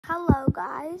Hello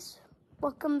guys,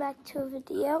 welcome back to a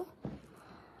video.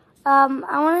 I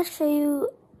want to show you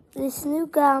this new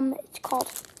gum. It's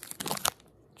called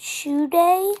Chew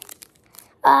Day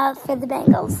for the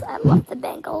Bengals. I love the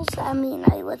Bengals. I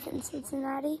live in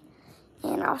Cincinnati,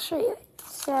 and I'll show you.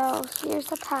 So here's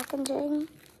the packaging.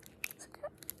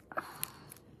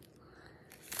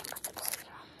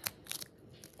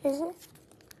 Is it?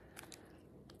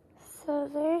 So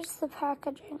there's the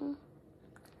packaging.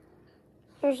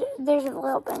 There's a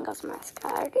little Bengals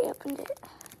mascot. I already opened it.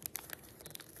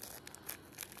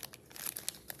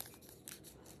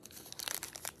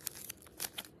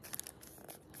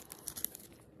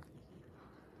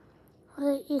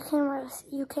 Well, you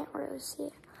can't really see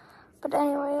it. But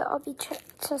anyway, I'll be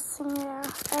testing it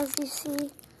out. As you see,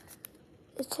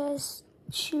 it says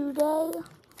Chew Day.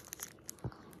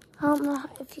 I don't know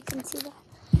if you can see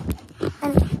that.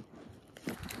 Anyway.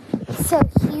 So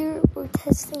here we're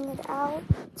testing it out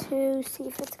to see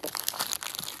if it's good.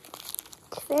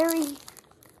 It's very,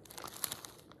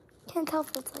 can't tell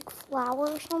if it's like flour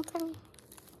or something.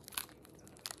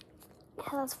 Yeah,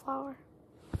 that's flour.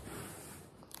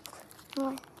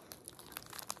 Anyway.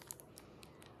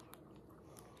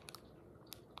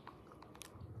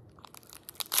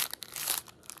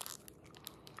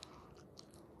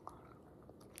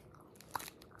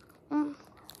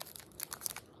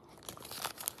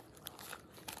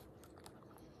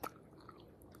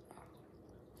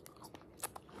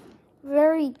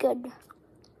 Very good.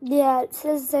 Yeah, it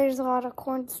says there's a lot of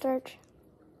cornstarch.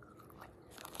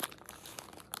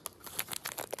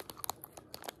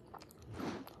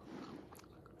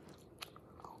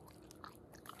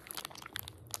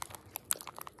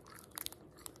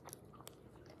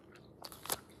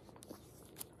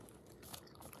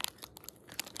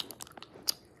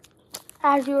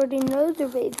 As you already know, the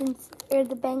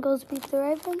Bengals beat the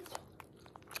Ravens.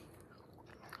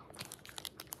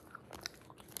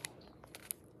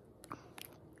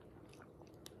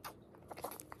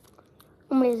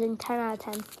 Amazing, 10 out of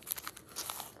 10.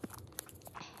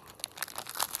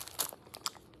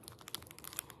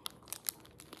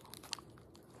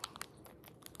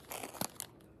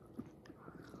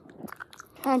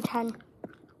 And 10.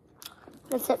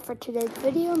 That's it for today's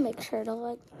video. Make sure to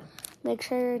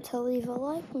leave a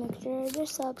like. Make sure to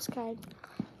subscribe.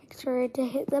 Make sure to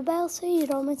hit the bell so you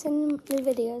don't miss any new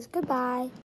videos. Goodbye.